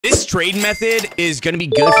This trade method is going to be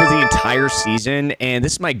good for the entire season, and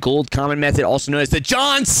this is my gold common method, also known as the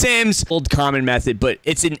John Sims gold common method, but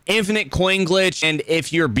it's an infinite coin glitch, and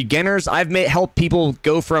if you're beginners, I've helped people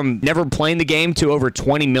go from never playing the game to over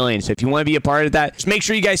 20 million, so if you want to be a part of that, just make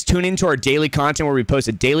sure you guys tune into our daily content where we post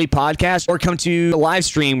a daily podcast, or come to a live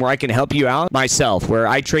stream where I can help you out myself, where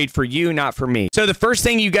I trade for you, not for me. So the first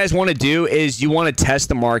thing you guys want to do is you want to test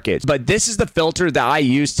the market, but this is the filter that I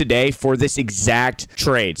use today for this exact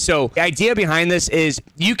trade. So the idea behind this is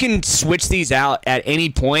you can switch these out at any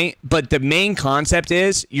point, but the main concept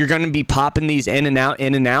is you're going to be popping these in and out,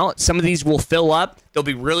 in and out. Some of these will fill up. They'll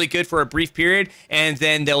be really good for a brief period, and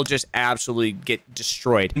then they'll just absolutely get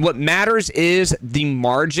destroyed. What matters is the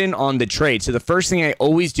margin on the trade. So the first thing I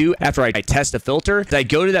always do after I test a filter is I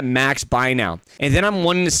go to that max buy now, and then I'm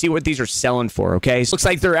wanting to see what these are selling for, okay? So it looks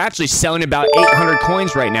like they're actually selling about 800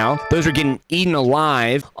 coins right now. Those are getting eaten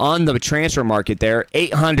alive on the transfer market there.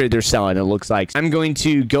 800 they're selling, it looks like. I'm going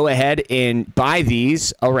to go ahead and buy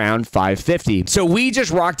these around 550. So we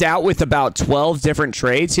just rocked out with about 12 different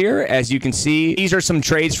trades here. As you can see, these are some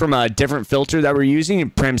trades from a different filter that we're using,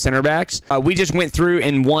 Prem center backs. We just went through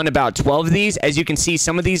and won about 12 of these. As you can see,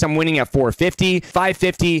 some of these I'm winning at 450,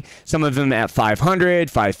 550, some of them at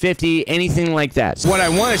 500, 550, anything like that. So what I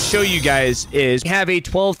want to show you guys is we have a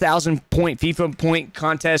 12,000 point FIFA point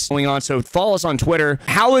contest going on. So follow us on Twitter.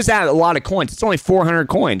 How is that a lot of coins? It's only 400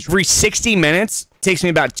 coins. Every 60 minutes, takes me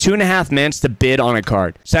about 2.5 minutes to bid on a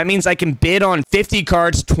card. So that means I can bid on 50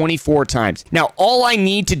 cards 24 times. Now, all I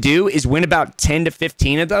need to do is win about 10 to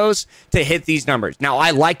 15 of those to hit these numbers. Now,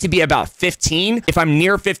 I like to be about 15. If I'm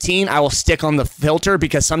near 15, I will stick on the filter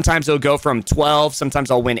because sometimes it'll go from 12,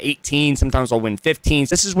 sometimes I'll win 18, sometimes I'll win 15.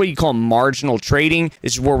 This is what you call marginal trading.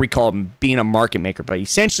 This is where we call being a market maker. But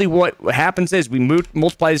essentially what happens is we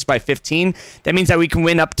multiply this by 15. That means that we can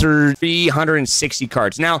win up to 360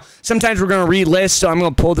 cards. Now, sometimes we're going to relist, so I'm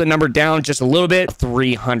going to pull the number down just a little bit,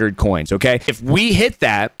 300 coins, okay? If we hit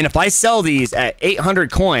that, and if I sell these at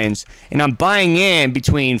 800 coins, and I'm buying in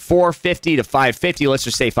between 450 to 550, let's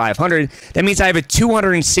just say 500, that means I have a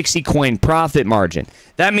 260 coin profit margin.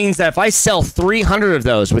 That means that if I sell 300 of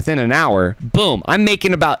those within an hour, boom, I'm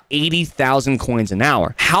making about 80,000 coins an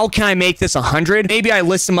hour. How can I make this 100? Maybe I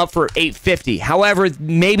list them up for 850. However,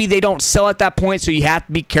 maybe they don't sell at that point, so you have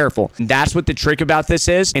to be careful. And that's what the trick about this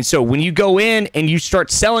is. And so when you go in and you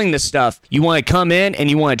start selling this stuff, you want to come in and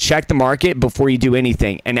you want to check the market before you do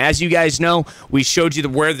anything. And as you guys know, we showed you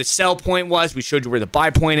where the sell point was, we showed you where the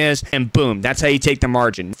buy point is, and boom, that's how you take the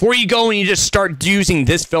margin. Before you go and you just start using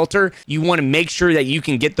this filter, you want to make sure that you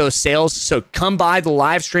can get those sales. So come by the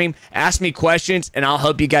live stream, ask me questions, and I'll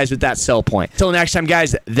help you guys with that sell point. Until next time,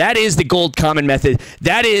 guys, that is the gold common method.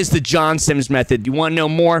 That is the John Sims method. You want to know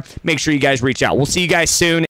more? Make sure you guys reach out. We'll see you guys soon.